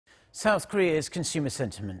South Korea's consumer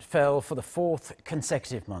sentiment fell for the fourth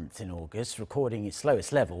consecutive month in August, recording its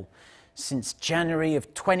lowest level since January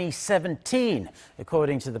of 2017.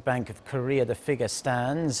 According to the Bank of Korea, the figure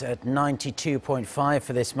stands at 92.5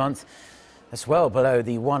 for this month. That's well below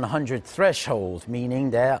the 100 threshold, meaning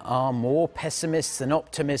there are more pessimists than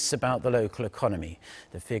optimists about the local economy.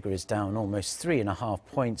 The figure is down almost 3.5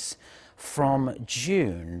 points from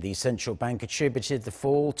June. The central bank attributed the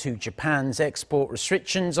fall to Japan's export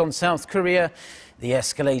restrictions on South Korea, the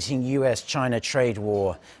escalating U.S. China trade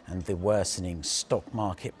war, and the worsening stock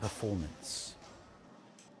market performance.